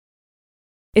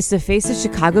It's the Face of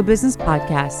Chicago Business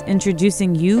podcast,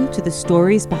 introducing you to the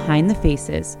stories behind the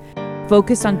faces,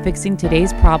 focused on fixing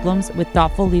today's problems with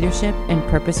thoughtful leadership and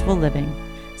purposeful living.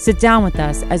 Sit down with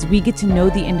us as we get to know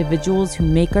the individuals who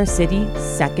make our city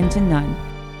second to none.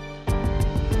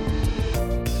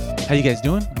 How you guys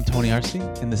doing? I'm Tony Arce,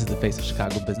 and this is the Face of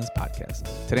Chicago Business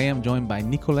podcast. Today I'm joined by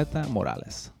Nikoleta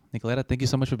Morales. Nikoleta, thank you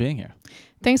so much for being here.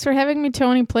 Thanks for having me,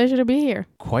 Tony. Pleasure to be here.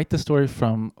 Quite the story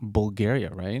from Bulgaria,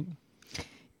 right?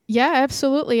 Yeah,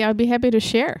 absolutely. I'd be happy to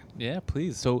share. Yeah,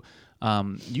 please. So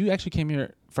you actually came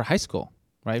here for high school,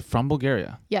 right? From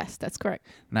Bulgaria. Yes, that's correct.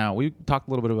 Now, we talked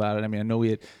a little bit about it. I mean, I know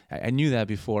I knew that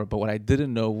before, but what I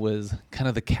didn't know was kind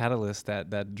of the catalyst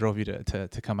that drove you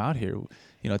to come out here.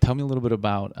 You know, tell me a little bit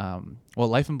about,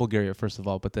 life in Bulgaria, first of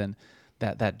all, but then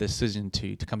that decision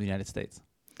to come to the United States.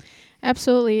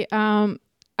 Absolutely. I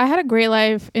had a great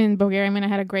life in Bulgaria. I mean, I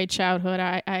had a great childhood.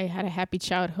 I had a happy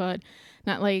childhood.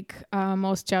 Not like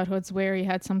most childhoods where you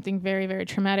had something very, very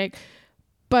traumatic.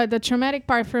 But the traumatic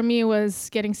part for me was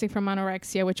getting sick from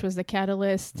anorexia, which was the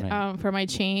catalyst for my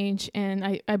change. And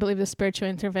I believe the spiritual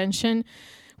intervention.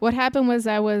 What happened was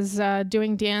I was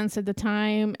doing dance at the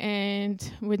time.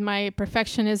 And with my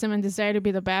perfectionism and desire to be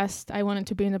the best, I wanted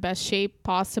to be in the best shape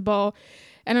possible.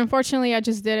 And unfortunately, I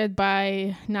just did it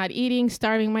by not eating,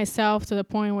 starving myself to the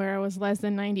point where I was less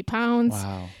than 90 pounds.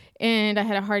 Wow. And I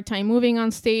had a hard time moving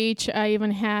on stage. I even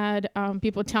had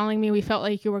people telling me we felt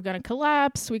like you were going to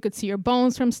collapse. We could see your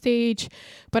bones from stage.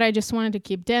 But I just wanted to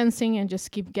keep dancing and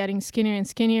just keep getting skinnier and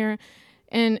skinnier.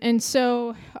 And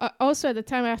so also at the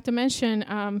time, I have to mention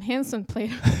Hanson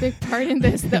played a big part in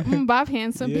this, Bob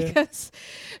Hanson,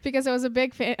 because I was a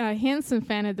big Hanson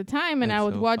fan at the time. And That's I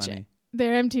would so watch funny.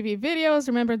 Their MTV videos.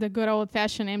 Remember the good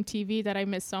old-fashioned MTV that I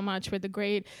miss so much with the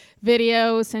great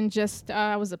videos, and just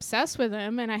I was obsessed with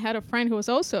them. And I had a friend who was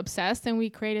also obsessed, and we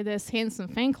created this Hanson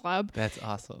fan club. That's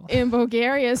awesome. In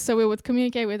Bulgaria, so we would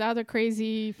communicate with other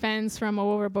crazy fans from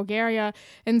all over Bulgaria.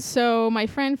 And so my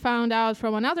friend found out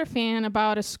from another fan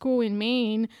about a school in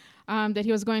Maine that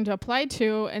he was going to apply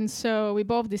to. And so we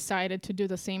both decided to do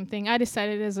the same thing. I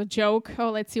decided as a joke,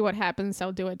 let's see what happens.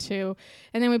 I'll do it too.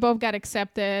 And then we both got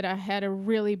accepted. I had a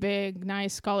really big,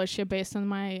 nice scholarship based on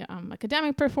my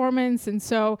academic performance. And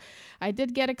so I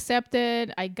did get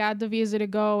accepted. I got the visa to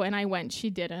go, and I went. She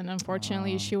didn't.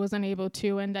 Unfortunately, she wasn't able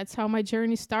to. And that's how my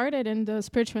journey started in the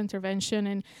spiritual intervention.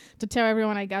 And to tell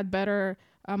everyone I got better,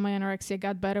 my anorexia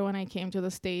got better when I came to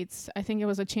the States. I think it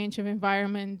was a change of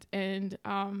environment and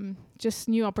just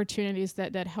new opportunities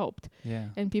that helped. Yeah.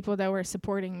 And people that were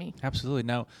supporting me. Absolutely.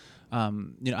 Now,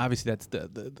 obviously that's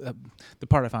the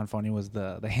part I found funny was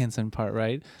the Hanson part,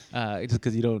 right? Just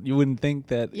because you wouldn't think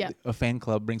that a fan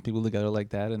club brings people together like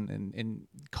that and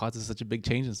causes such a big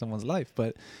change in someone's life.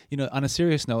 But on a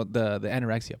serious note, the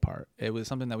anorexia part, it was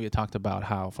something that we had talked about,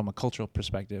 how from a cultural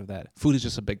perspective that food is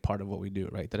just a big part of what we do,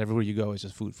 right? That everywhere you go is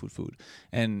just food.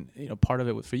 And part of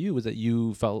it for you was that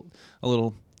you felt a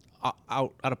little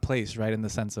out of place, right, in the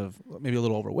sense of maybe a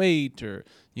little overweight, or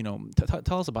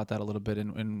tell us about that a little bit,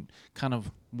 and kind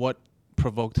of what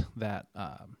provoked that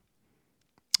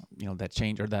that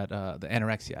change, or that the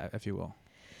anorexia, if you will.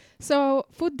 So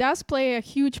food does play a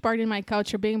huge part in my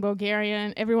culture. Being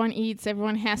Bulgarian, everyone eats,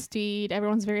 everyone has to eat,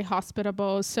 everyone's very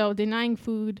hospitable. So denying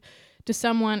food to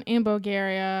someone in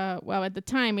Bulgaria, well, at the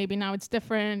time, maybe now it's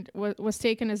different, was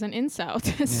taken as an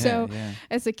insult.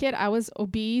 As a kid, I was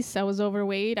obese, I was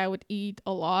overweight, I would eat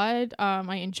a lot.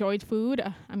 I enjoyed food.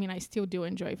 I mean, I still do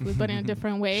enjoy food, but in a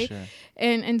different way. Sure.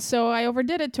 And so I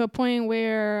overdid it to a point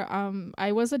where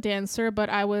I was a dancer, but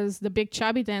I was the big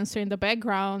chubby dancer in the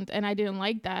background, and I didn't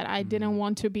like that. I didn't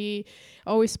want to be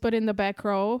always put in the back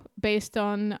row based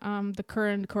on the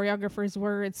current choreographer's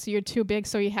words. You're too big,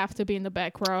 so you have to be in the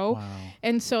back row. Wow.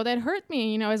 And so that hurt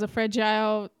me, as a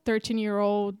fragile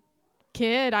 13-year-old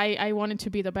kid, I wanted to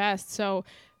be the best. So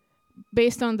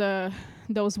based on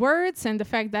those words and the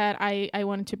fact that I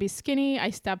wanted to be skinny, I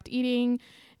stopped eating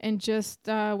and just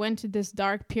went to this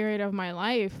dark period of my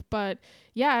life. But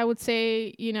yeah, I would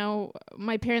say,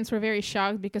 my parents were very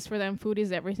shocked, because for them, food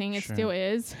is everything. It still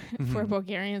is. For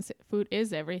Bulgarians, food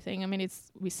is everything. I mean,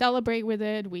 we celebrate with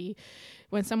it.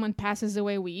 When someone passes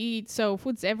away, we eat. So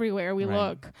food's everywhere we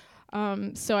look.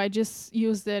 So I just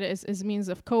used it as means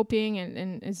of coping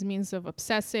and as means of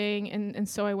obsessing. And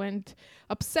so I went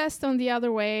obsessed on the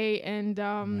other way and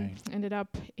ended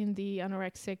up in the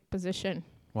anorexic position.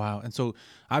 Wow. And so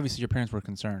obviously your parents were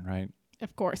concerned, right?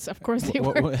 Of course they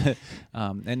were.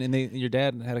 And your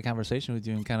dad had a conversation with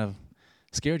you and kind of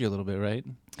scared you a little bit, right?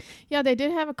 Yeah, they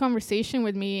did have a conversation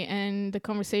with me, and the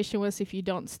conversation was, if you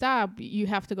don't stop, you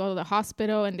have to go to the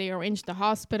hospital, and they arranged the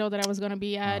hospital that I was going to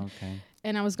be at. Okay.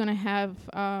 and I was going to have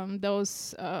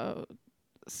those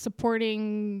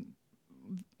supporting,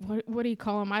 what do you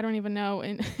call them? I don't even know.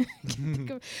 And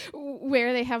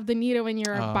where they have the needle in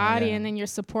your body, and then you're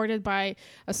supported by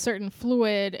a certain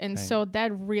fluid. And so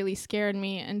that really scared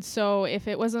me. And so if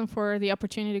it wasn't for the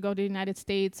opportunity to go to the United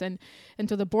States and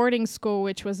to the boarding school,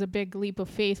 which was a big leap of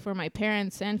faith for my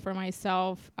parents and for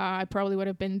myself, I probably would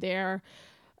have been there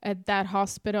at that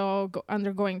hospital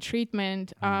undergoing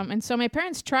treatment. And so my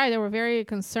parents tried. They were very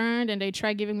concerned, and they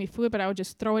tried giving me food, but I would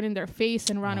just throw it in their face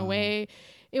and run away.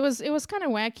 It was kind of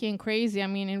wacky and crazy. I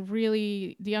mean, it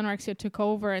really, the anorexia took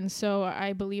over. And so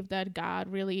I believe that God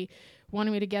really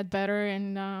wanted me to get better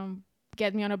and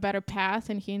get me on a better path.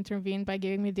 And he intervened by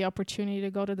giving me the opportunity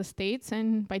to go to the States.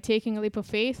 And by taking a leap of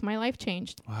faith, my life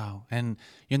changed. Wow. And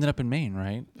you ended up in Maine,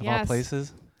 right? Of all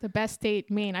places? The best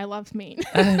state, Maine. I love Maine.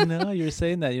 I know you were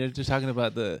saying that. You're just talking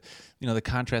about the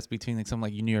contrast between like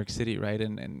something like New York City, right,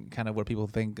 and kind of where people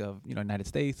think of United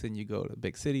States, and you go to a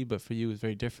big city, but for you it's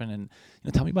very different. And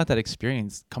tell me about that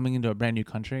experience coming into a brand new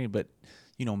country, but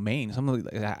Maine, something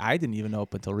like I didn't even know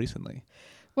up until recently.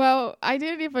 Well, I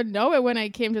didn't even know it when I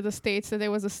came to the States that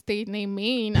there was a state named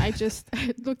Maine. I just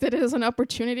looked at it as an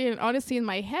opportunity, and honestly in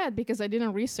my head, because I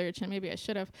didn't research, and maybe I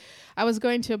should have, I was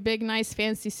going to a big, nice,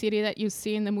 fancy city that you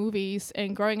see in the movies.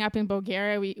 And growing up in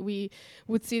Bulgaria, we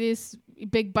would see these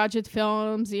big budget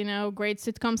films, great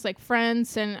sitcoms like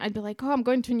Friends, and I'd be like, oh, I'm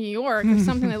going to New York or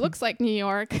something that looks like New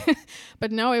York.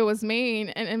 But no, it was Maine.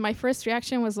 And my first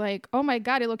reaction was like, oh my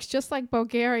God, it looks just like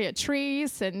Bulgaria,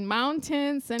 trees and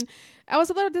mountains. And I was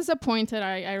a little disappointed,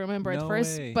 I remember at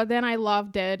first, but then I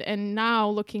loved it. And now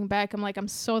looking back, I'm like, I'm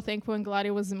so thankful and glad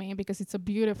it was Maine, because it's a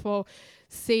beautiful,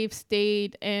 safe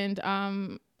state. And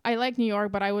I like New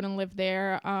York, but I wouldn't live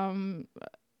there.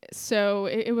 So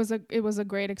it was a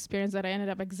great experience that I ended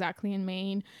up exactly in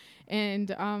Maine.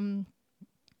 And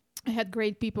I had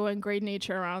great people and great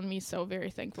nature around me, so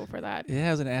very thankful for that. Yeah,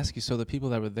 I was going to ask you, so the people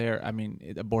that were there, I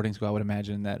mean, a boarding school, I would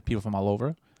imagine that people from all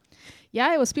over?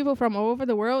 Yeah, it was people from all over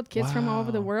the world, kids from all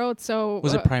over the world. So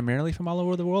was it primarily from all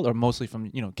over the world, or mostly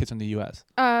from kids from the U.S.?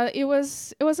 It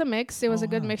was a mix. It was a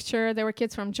good mixture. There were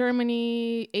kids from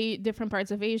Germany, 8 different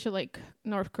parts of Asia, like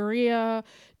North Korea,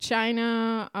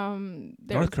 China.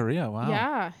 North Korea,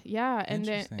 wow. Yeah,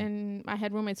 and I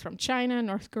had roommates from China,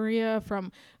 North Korea,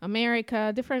 from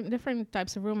America, different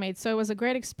types of roommates. So it was a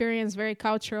great experience, very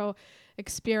cultural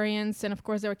experience. And of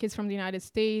course there were kids from the United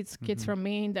States, kids from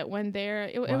Maine that went there.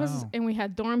 It was, and we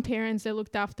had dorm parents that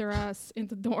looked after us in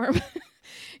the dorm.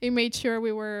 It made sure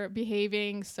we were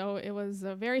behaving. So it was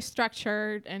a very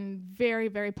structured and very,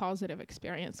 very positive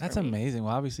experience. That's amazing.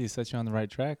 Well, obviously it set you on the right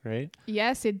track, right?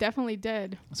 Yes, it definitely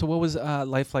did. So what was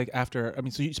life like after,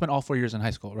 so you spent all 4 years in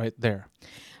high school, right? There.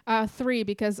 3,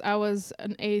 because I was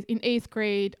in 8th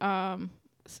grade, /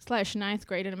 9th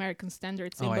grade in American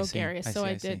Standards in Bulgaria. So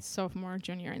I did sophomore,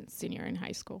 junior, and senior in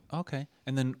high school. Okay.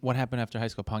 And then what happened after high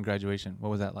school upon graduation? What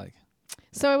was that like?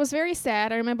 So it was very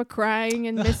sad. I remember crying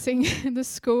and missing the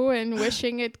school and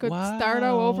wishing it could start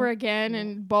all over again,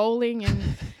 and bowling and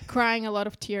crying a lot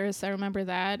of tears. I remember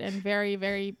that, and very,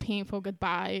 very painful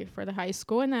goodbye for the high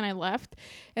school. And then I left.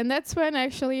 And that's when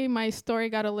actually my story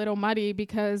got a little muddy,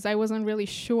 because I wasn't really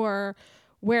sure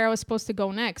where I was supposed to go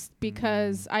next,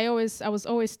 because I was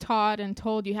always taught and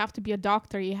told you have to be a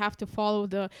doctor, you have to follow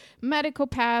the medical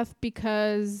path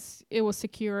because it will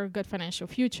secure a good financial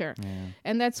future. Yeah.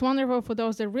 And that's wonderful for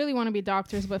those that really want to be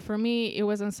doctors, but for me it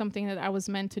wasn't something that I was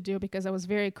meant to do, because I was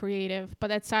very creative, but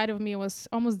that side of me was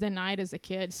almost denied as a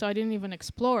kid, so I didn't even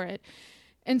explore it.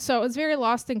 And so I was very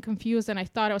lost and confused, and I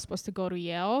thought I was supposed to go to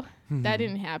Yale. That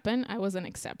didn't happen. I wasn't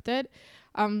accepted.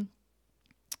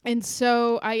 And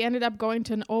so I ended up going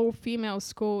to an all-female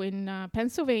school in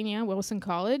Pennsylvania, Wilson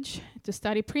College, to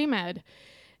study pre-med.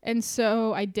 And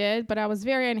so I did, but I was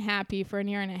very unhappy for a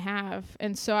year and a half.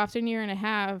 And so after a year and a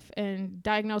half and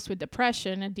diagnosed with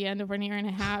depression at the end of a year and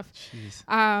a half,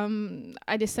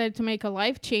 I decided to make a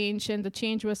life change. And the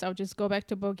change was I would just go back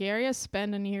to Bulgaria,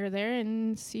 spend a year there,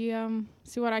 and see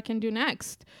what I can do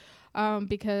next.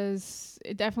 Because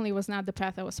it definitely was not the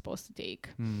path I was supposed to take.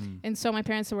 And so my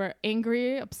parents were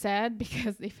angry, upset,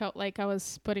 because they felt like I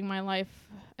was putting my life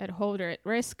at hold or at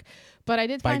risk. But I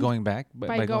did going back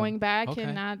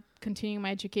and not continuing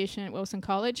my education at Wilson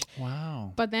College.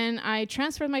 Wow. But then I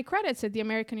transferred my credits at the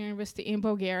American University in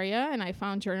Bulgaria, and I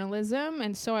found journalism.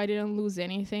 And so I didn't lose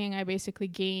anything. I basically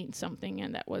gained something,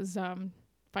 and that was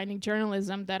finding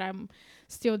journalism that I'm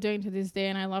still doing to this day,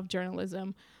 and I love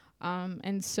journalism.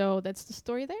 And so that's the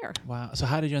story there. Wow. So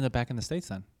how did you end up back in the States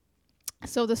then?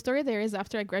 So the story there is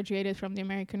after I graduated from the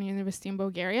American University in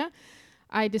Bulgaria,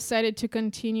 I decided to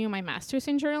continue my master's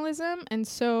in journalism. And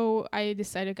so I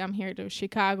decided to come here to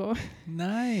Chicago.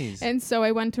 Nice. And so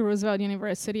I went to Roosevelt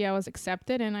University. I was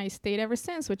accepted and I stayed ever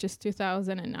since, which is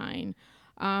 2009.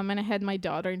 And I had my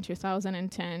daughter in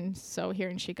 2010. So here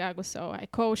in Chicago. So I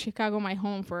call Chicago my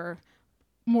home for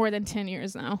more than 10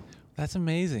 years now. That's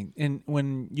amazing. And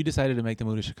when you decided to make the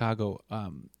move to Chicago,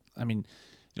 I mean,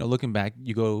 looking back,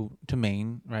 you go to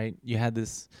Maine, right? You had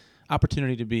this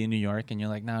opportunity to be in New York, and you're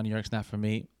like, no, New York's not for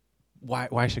me.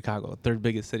 Why Chicago, third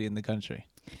biggest city in the country?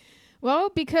 Well,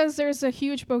 because there's a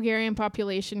huge Bulgarian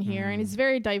population here, and it's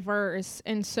very diverse.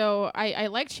 And so I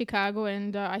liked Chicago,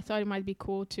 and I thought it might be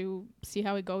cool to see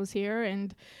how it goes here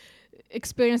and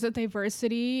experience the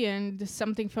diversity and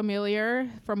something familiar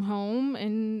from home.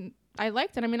 And I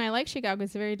liked it. I mean, I like Chicago.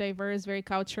 It's very diverse, very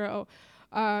cultural.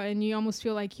 And you almost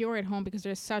feel like you're at home because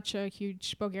there's such a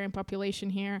huge Bulgarian population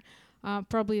here.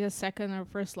 Probably the second or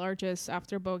first largest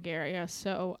after Bulgaria.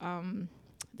 So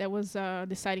that was a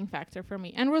deciding factor for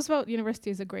me. And Roosevelt University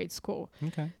is a great school.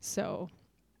 Okay. So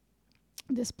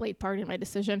this played part in my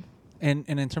decision. And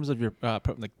in terms of your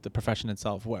the profession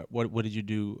itself, what did you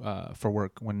do for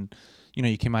work when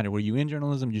you came out here? Were you in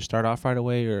journalism? Did you start off right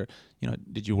away, or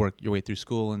did you work your way through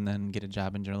school and then get a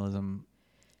job in journalism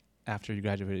after you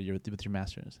graduated with your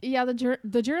master's? Yeah,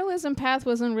 the journalism path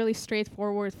wasn't really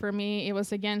straightforward for me. It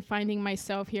was, again, finding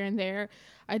myself here and there.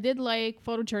 I did like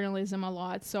photojournalism a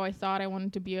lot, so I thought I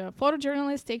wanted to be a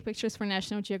photojournalist, take pictures for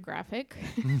National Geographic.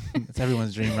 That's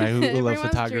everyone's dream, right? Who loves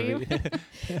photography?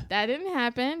 That didn't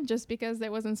happen just because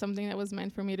that wasn't something that was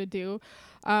meant for me to do.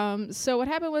 So what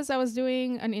happened was I was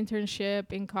doing an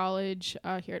internship in college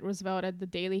here at Roosevelt at the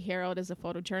Daily Herald as a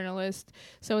photojournalist.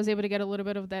 So I was able to get a little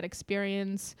bit of that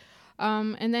experience.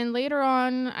 And then later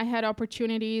on, I had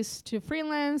opportunities to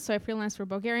freelance. So I freelanced for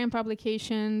Bulgarian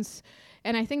publications.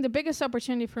 And I think the biggest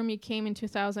opportunity for me came in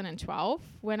 2012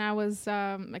 when I was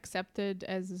accepted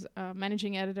as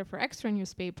managing editor for Extra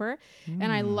newspaper.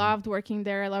 And I loved working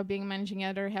there. I loved being managing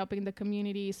editor, helping the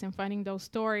communities and finding those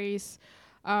stories.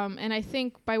 And I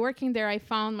think by working there, I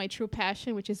found my true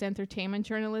passion, which is entertainment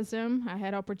journalism. I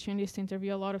had opportunities to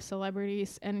interview a lot of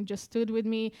celebrities, and it just stood with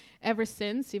me ever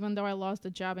since, even though I lost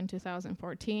the job in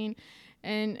 2014.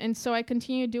 And so I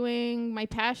continued doing my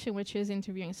passion, which is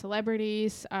interviewing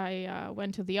celebrities. I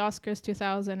went to the Oscars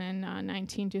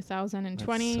 2019,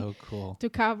 2020 That's so cool. to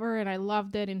cover, and I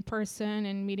loved it in person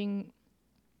and meeting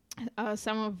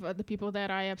some of the people that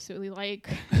I absolutely like.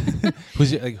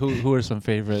 Who are some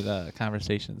favorite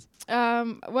conversations?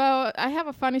 Well, I have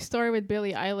a funny story with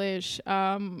Billie Eilish.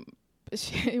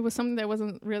 It was something that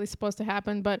wasn't really supposed to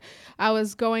happen, but I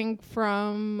was going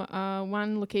from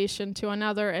one location to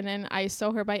another, and then I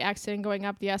saw her by accident going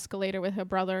up the escalator with her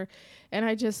brother, and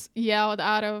I just yelled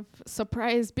out of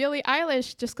surprise, "Billie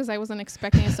Eilish," just because I wasn't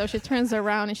expecting it. So she turns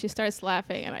around and she starts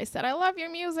laughing, and I said, "I love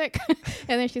your music."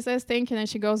 And then she says, "Thank you," and then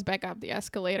she goes back up the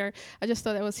escalator. I just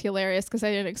thought that was hilarious because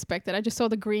I didn't expect it. I just saw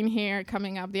the green hair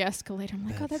coming up the escalator. I'm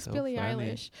like, that's so Billie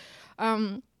Eilish.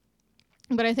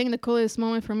 But I think the coolest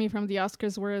moment for me from the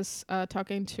Oscars was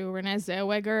talking to Rene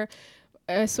Zellweger.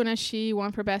 As soon as she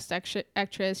won for Best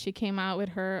Actress, she came out with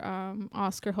her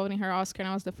Oscar, holding her Oscar, and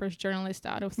I was the first journalist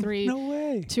out of 3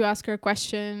 to ask her a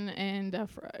question and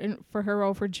for her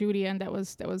role for Judy, and that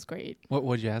was great.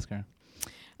 What did you ask her?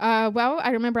 Well,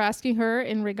 I remember asking her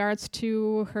in regards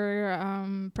to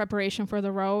her preparation for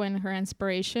the role and her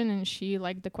inspiration, and she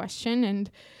liked the question,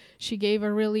 and she gave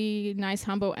a really nice,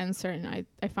 humble answer, and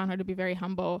I found her to be very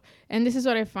humble. And this is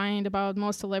what I find about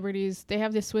most celebrities. They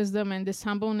have this wisdom and this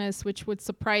humbleness, which would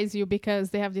surprise you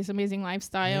because they have this amazing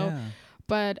lifestyle. Yeah.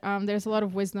 But there's a lot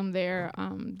of wisdom there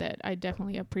that I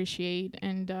definitely appreciate.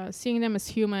 And seeing them as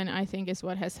human, I think, is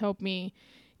what has helped me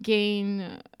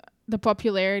gain the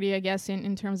popularity, I guess,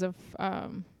 in terms of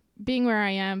being where I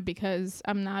am, because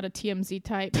I'm not a TMZ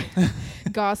type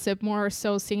gossip, more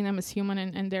so seeing them as human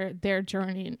and their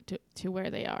journey to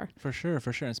where they are. For sure.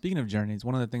 And speaking of journeys,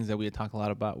 one of the things that we had talked a lot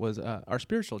about was our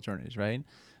spiritual journeys, right?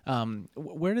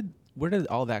 Where did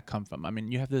all that come from? I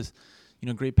mean, you have this,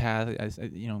 great path.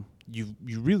 You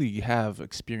really have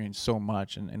experienced so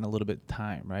much in a little bit of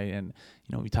time, right? And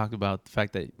we talked about the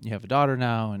fact that you have a daughter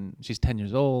now, and she's 10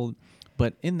 years old.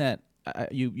 But in that,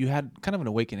 you had kind of an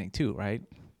awakening too, right?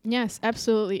 Yes,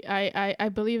 absolutely. I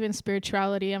believe in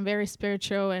spirituality. I'm very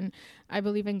spiritual, and I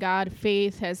believe in God.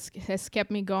 Faith has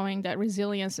kept me going, that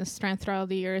resilience and strength throughout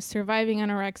the years, surviving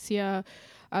anorexia,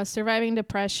 surviving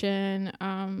depression,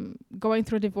 going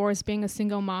through divorce, being a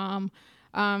single mom.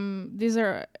 These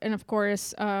are, and of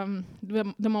course,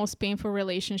 the most painful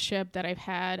relationship that I've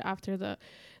had after the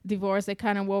divorce that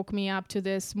kind of woke me up to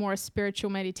this more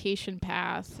spiritual meditation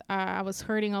path. I was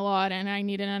hurting a lot and I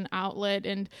needed an outlet,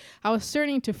 and I was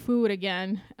turning to food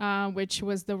again, which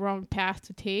was the wrong path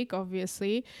to take,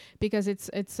 obviously, because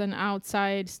it's an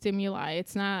outside stimuli.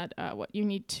 It's not what you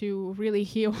need to really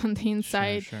heal on the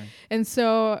inside. Sure. And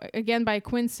so, again, by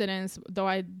coincidence, though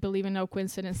I believe in no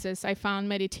coincidences, I found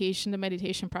meditation, the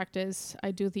meditation practice.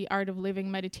 I do the Art of Living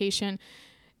meditation.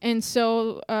 And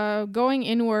so going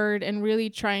inward and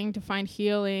really trying to find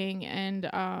healing and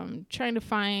trying to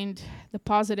find the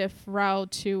positive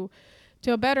route to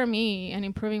a better me and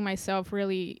improving myself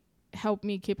really helped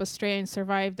me keep us straight and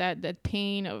survive that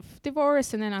pain of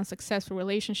divorce and then unsuccessful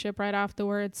relationship right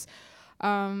afterwards.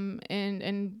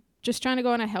 And just trying to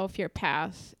go on a healthier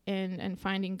path and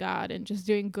finding God and just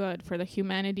doing good for the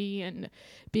humanity and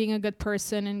being a good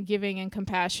person and giving and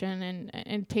compassion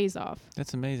and pays off.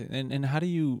 That's amazing. And how do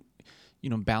you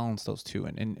balance those two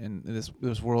and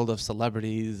this world of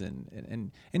celebrities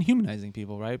and humanizing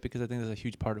people, right? Because I think that's a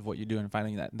huge part of what you do in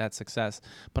finding that success,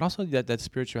 but also that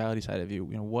spirituality side of you.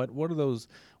 What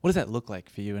does that look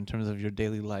like for you in terms of your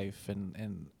daily life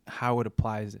and how it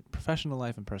applies in professional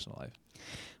life and personal life?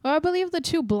 Well, I believe the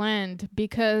two blend,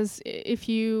 because if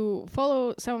you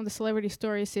follow some of the celebrity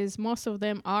stories, most of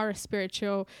them are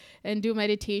spiritual and do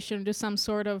meditation, do some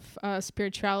sort of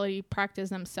spirituality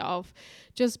practice themselves.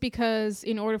 Just because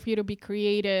in order for you to be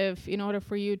creative, in order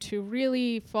for you to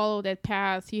really follow that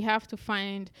path, you have to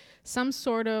find some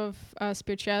sort of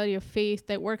spirituality of faith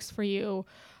that works for you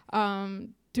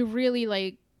to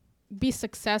really be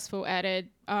successful at it.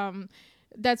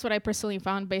 That's what I personally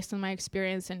found based on my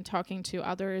experience and talking to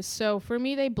others. So for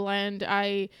me, they blend.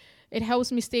 It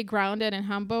helps me stay grounded and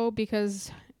humble,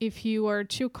 because if you are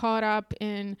too caught up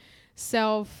in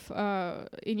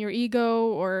in your ego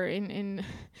or in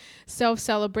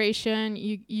self-celebration,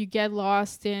 you get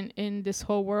lost in this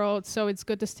whole world. So it's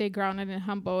good to stay grounded and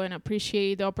humble and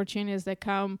appreciate the opportunities that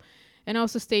come, and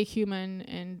also stay human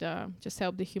and just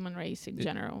help the human race in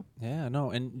general. Yeah,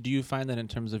 no. And do you find that in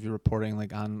terms of your reporting,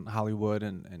 like on Hollywood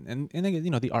and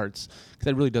the arts, because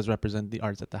it really does represent the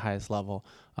arts at the highest level,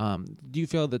 do you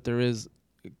feel that there is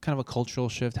kind of a cultural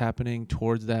shift happening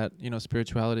towards that,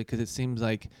 spirituality? Because it seems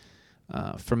like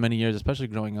for many years, especially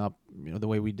growing up, the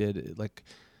way we did, like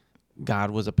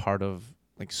God was a part of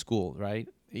like school, right?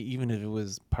 Even if it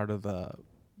was part of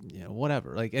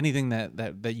whatever, like anything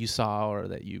that you saw or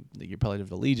that your Pledge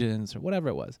of Allegiance or whatever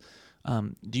it was.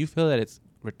 Do you feel that it's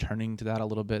returning to that a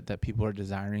little bit, that people are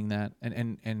desiring that?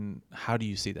 And how do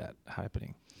you see that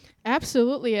happening?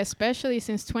 Absolutely, especially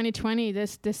since 2020,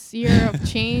 this year of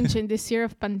change and this year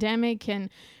of pandemic and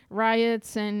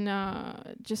riots and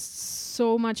just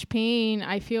so much pain.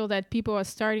 I feel that people are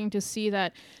starting to see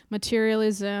that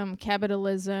materialism,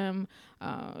 capitalism,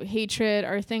 hatred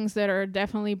are things that are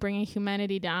definitely bringing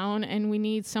humanity down, and we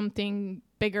need something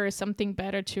bigger, something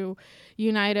better to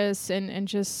unite us and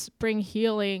just bring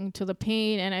healing to the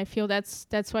pain. And I feel that's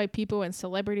why people and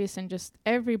celebrities and just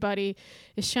everybody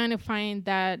is trying to find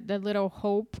that little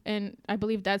hope. And I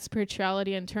believe that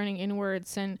spirituality and turning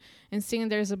inwards and seeing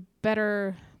there's a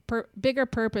better, bigger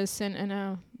purpose and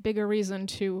a bigger reason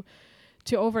to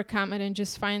overcome it and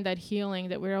just find that healing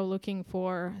that we're all looking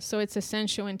for. So it's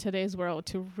essential in today's world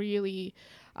to really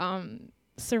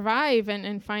survive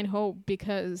and find hope,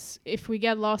 because if we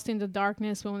get lost in the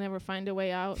darkness, we'll never find a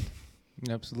way out.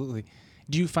 Absolutely.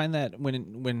 Do you find that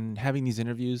when having these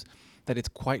interviews that it's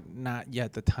quite not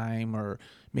yet the time, or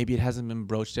maybe it hasn't been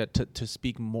broached yet, to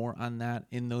speak more on that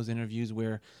in those interviews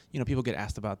where, people get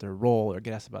asked about their role or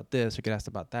get asked about this or get asked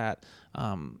about that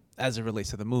as it relates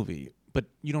to the movie, but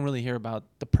you don't really hear about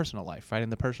the personal life, right,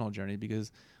 and the personal journey,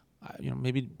 because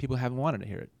maybe people haven't wanted to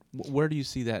hear it. Where do you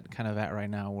see that kind of at right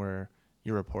now where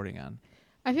you're reporting on?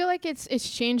 I feel like it's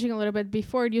changing a little bit.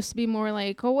 Before it used to be more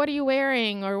like, oh, what are you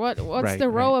wearing, or what's the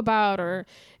role about,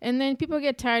 and then people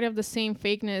get tired of the same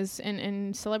fakeness,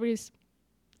 and celebrities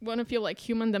want to feel like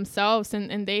human themselves,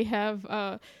 and they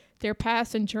have their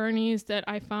past and journeys that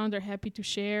I found they're happy to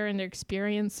share, and their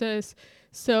experiences.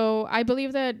 So I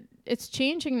believe that it's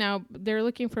changing now. They're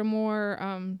looking for more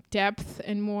depth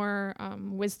and more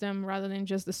wisdom rather than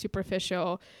just the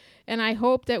superficial. And I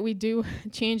hope that we do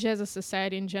change as a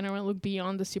society in general, look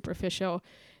beyond the superficial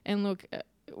and look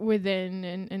within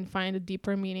and find a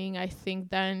deeper meaning. I think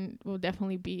then we'll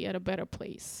definitely be at a better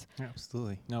place.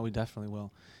 Absolutely. No, we definitely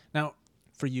will. Now,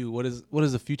 for you, what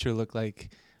does the future look like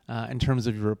in terms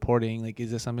of your reporting? Like,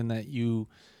 is this something that you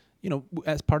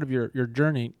as part of your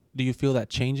journey, do you feel that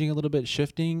changing a little bit,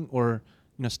 shifting, or,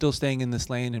 still staying in this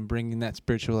lane and bringing that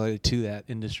spirituality to that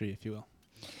industry, if you will?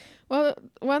 Well,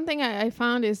 one thing I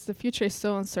found is the future is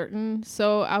so uncertain.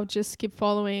 So I'll just keep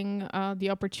following the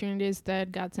opportunities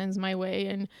that God sends my way,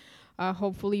 and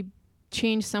hopefully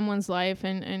change someone's life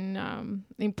and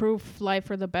improve life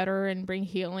for the better and bring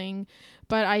healing.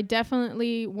 But I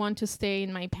definitely want to stay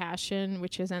in my passion,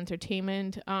 which is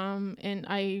entertainment. And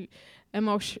I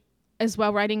am as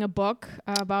well writing a book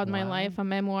about my life, a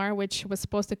memoir, which was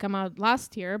supposed to come out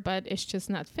last year, but it's just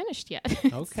not finished yet.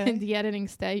 It's in the editing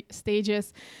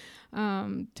stages.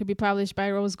 To be published by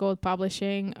Rose Gold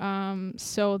Publishing.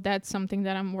 So that's something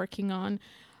that I'm working on.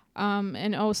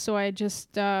 And also I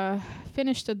just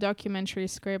finished a documentary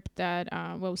script that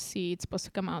we'll see. It's supposed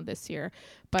to come out this year,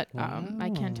 but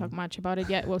I can't talk much about it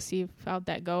yet. We'll see how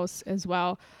that goes as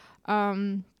well.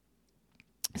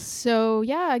 So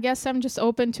yeah, I guess I'm just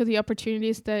open to the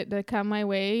opportunities that come my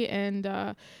way. And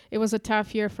it was a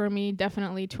tough year for me,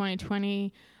 definitely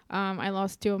 2020. I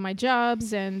lost 2 of my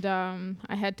jobs, and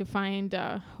I had to find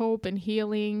hope and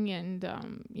healing and,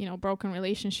 broken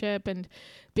relationship and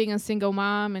being a single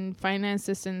mom and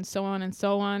finances and so on and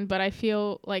so on. But I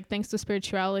feel like thanks to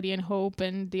spirituality and hope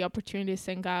and the opportunities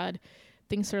in God,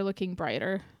 things are looking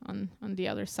brighter on the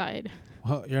other side.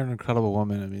 Well, you're an incredible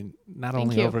woman. I mean, not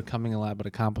only overcoming a lot, but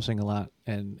accomplishing a lot.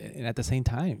 And at the same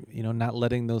time, not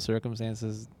letting those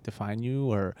circumstances define you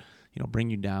or, bring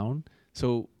you down.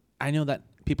 So I know that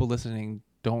people listening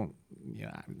don't,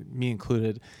 me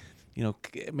included,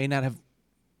 may not have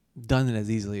done it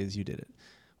as easily as you did it.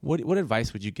 What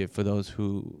advice would you give for those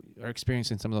who are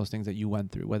experiencing some of those things that you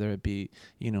went through, whether it be,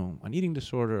 an eating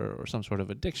disorder or some sort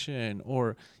of addiction,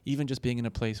 or even just being in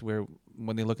a place where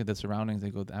when they look at the surroundings,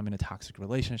 they go, I'm in a toxic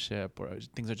relationship, or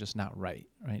things are just not right?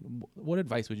 What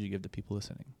advice would you give to people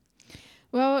listening?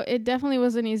 Well, it definitely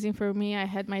wasn't easy for me. I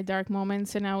had my dark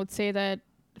moments, and I would say that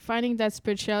finding that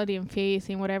spirituality and faith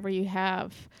in whatever you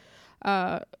have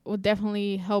will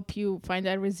definitely help you find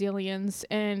that resilience.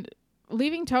 And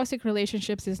leaving toxic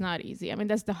relationships is not easy. I mean,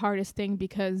 that's the hardest thing,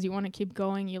 because you want to keep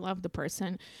going. You love the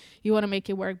person. You want to make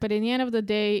it work. But in the end of the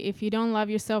day, if you don't love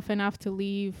yourself enough to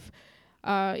leave,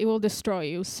 it will destroy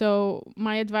you. So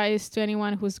my advice to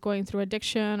anyone who's going through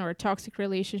addiction or a toxic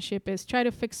relationship is try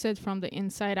to fix it from the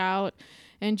inside out,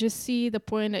 and just see the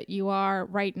point that you are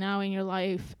right now in your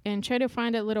life, and try to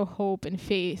find a little hope and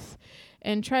faith,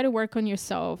 and try to work on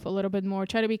yourself a little bit more.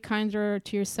 Try to be kinder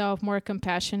to yourself, more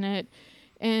compassionate,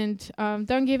 and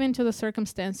don't give in to the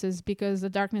circumstances, because the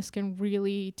darkness can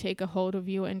really take a hold of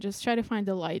you. And just try to find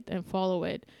the light and follow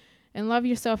it, and love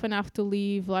yourself enough to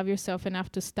leave, love yourself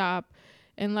enough to stop,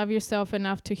 and love yourself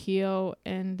enough to heal,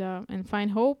 and find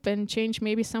hope and change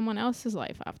maybe someone else's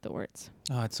life afterwards.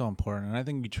 Oh, it's so important. And I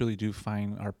think we truly do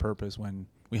find our purpose when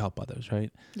we help others,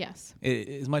 right? Yes.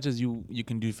 As much as you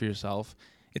can do for yourself,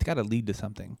 it's got to lead to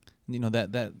something.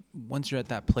 That once you're at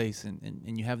that place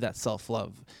and you have that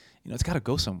self-love, it's got to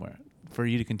go somewhere for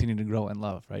you to continue to grow and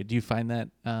love, right? Do you find that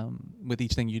with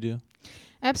each thing you do?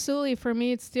 Absolutely. For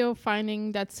me, it's still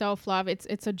finding that self-love.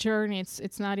 It's a journey.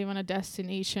 It's not even a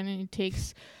destination, and it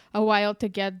takes a while to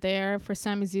get there. For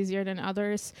some, it's easier than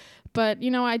others. But,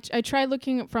 I tried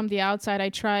looking from the outside. I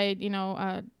tried,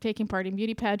 taking part in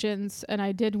beauty pageants, and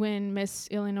I did win Miss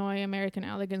Illinois American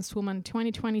Elegance Woman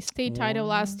 2020 state title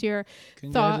last year.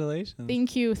 Congratulations.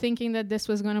 Thank you. Thinking that this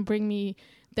was going to bring me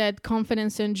that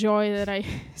confidence and joy that I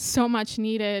so much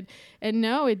needed. And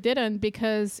no, it didn't,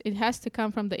 because it has to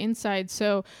come from the inside.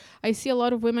 So I see a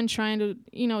lot of women trying to,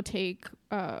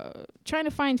 trying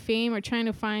to find fame, or trying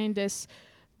to find this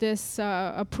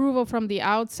approval from the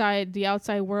outside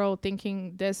world,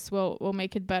 thinking this will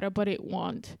make it better, but it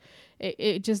won't.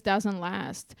 It just doesn't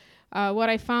last. What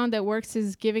I found that works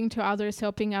is giving to others,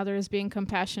 helping others, being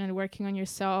compassionate, working on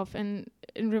yourself. And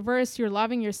in reverse, you're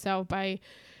loving yourself by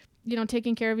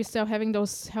taking care of yourself, having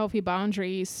those healthy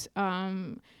boundaries.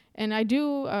 And I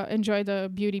do enjoy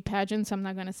the beauty pageants. I'm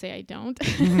not going to say I don't.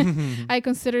 I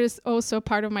consider this also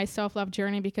part of my self-love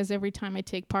journey, because every time I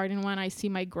take part in one, I see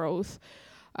my growth,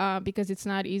 because it's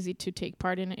not easy to take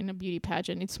part in a beauty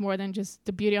pageant. It's more than just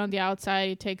the beauty on the outside.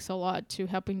 It takes a lot to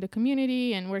helping the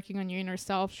community and working on your inner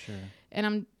self. Sure.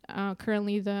 And I'm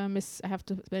currently the Miss, I have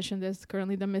to mention this,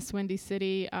 currently the Miss Windy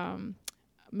City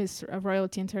Miss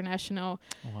Royalty International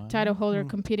title holder,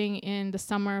 competing in the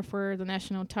summer for the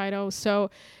national title. So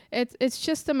it's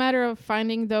just a matter of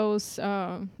finding those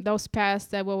paths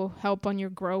that will help on your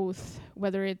growth,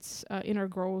 whether it's inner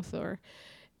growth or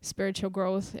spiritual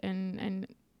growth. And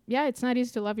yeah, it's not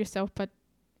easy to love yourself, but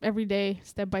every day,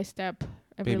 step by step,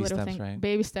 every baby little steps, thing, right?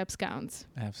 Baby steps counts.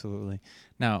 Absolutely.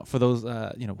 Now, for those,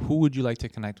 who would you like to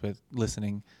connect with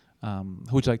listening? Who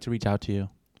would you like to reach out to you?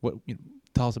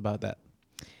 Tell us about that.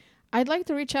 I'd like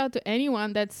to reach out to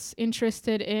anyone that's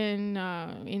interested in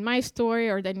my story,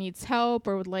 or that needs help,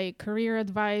 or would like career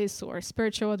advice or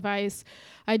spiritual advice.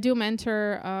 I do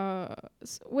mentor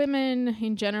women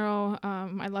in general.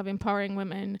 I love empowering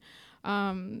women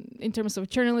in terms of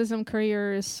journalism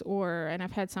careers, and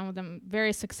I've had some of them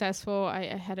very successful. I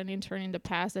had an intern in the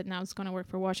past that now is going to work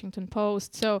for Washington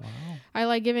Post. So wow. I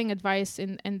like giving advice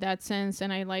in that sense,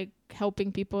 and I like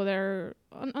helping people that are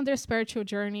on their spiritual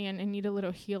journey and need a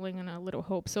little healing and a little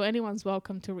hope. So anyone's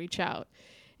welcome to reach out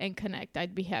and connect.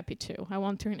 I'd be happy to. I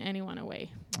won't turn anyone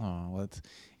away. Oh, well,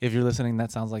 if you're listening,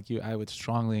 that sounds like you. I would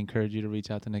strongly encourage you to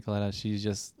reach out to Nikoleta. She's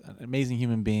just an amazing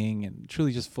human being and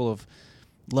truly just full of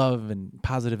love and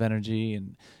positive energy,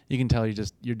 and you can tell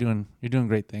you're doing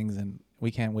great things, and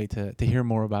we can't wait to hear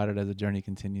more about it as the journey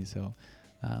continues. So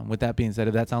with that being said,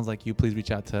 if that sounds like you, please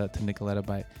reach out to Nikoleta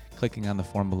by clicking on the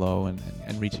form below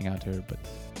and reaching out to her. But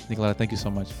Nikoleta, thank you so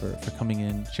much for coming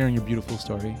in, sharing your beautiful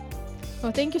story.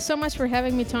 Well, thank you so much for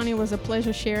having me, Tony. It was a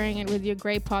pleasure sharing it with you.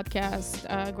 Great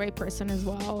podcast, great person as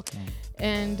well.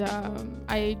 And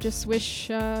I just wish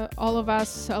all of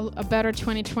us a better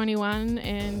 2021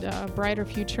 and a brighter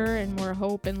future and more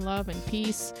hope and love and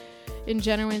peace in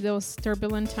general in those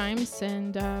turbulent times.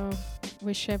 And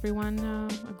wish everyone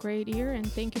a great year.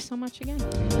 And thank you so much again.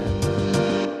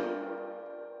 Amen.